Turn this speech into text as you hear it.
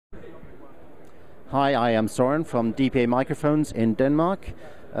Hi, I am Soren from DPA Microphones in Denmark.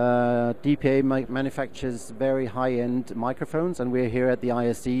 DPA manufactures very high-end microphones, and we're here at the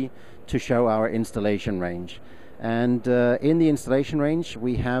ISE to show our installation range. And in the installation range,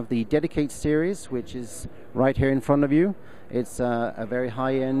 we have the Dedicate series, which is right here in front of you. It's a very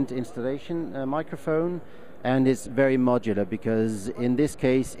high-end installation microphone, and it's very modular because in this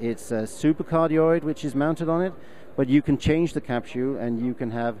case it's a supercardioid which is mounted on it, but you can change the capsule and you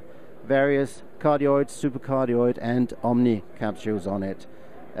can have various cardioid, supercardioid and omni capsules on it,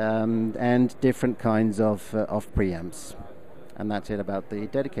 and different kinds of preamps. And that's it about the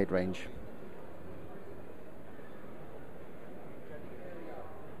Dedicate range.